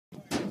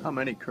How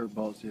many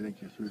curveballs do you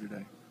think you threw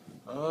today?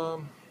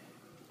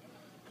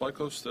 Probably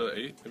close to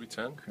 8, maybe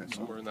 10, Okay.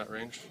 somewhere in that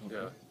range. Okay.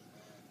 Yeah.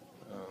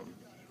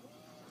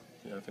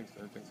 Yeah, I think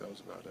that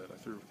was about it. I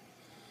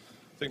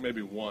think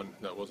maybe one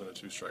that wasn't a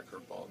two-strike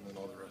curveball, and then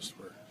all the rest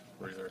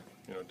were either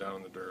down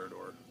in the dirt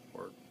or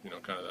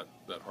kind of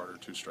that harder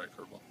two-strike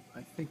curveball.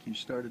 I think you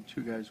started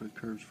 2 guys with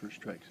curves for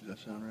strikes. Does that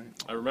sound right?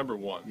 I remember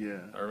one. Yeah.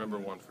 I remember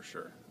one for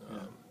sure. Yeah.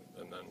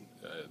 And then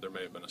there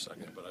may have been a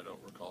second, but I don't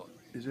recall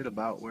it. Is it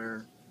about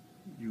where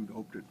you'd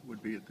hoped it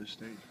would be at this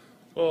stage?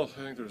 Well,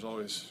 I think there's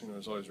always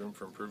room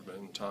for improvement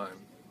in time.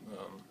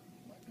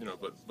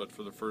 But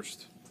for the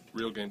first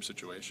real game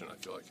situation, I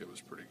feel like it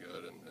was pretty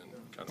good and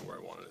kind of where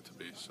I wanted it to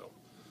be. So,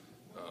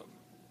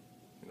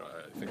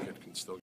 I think it can still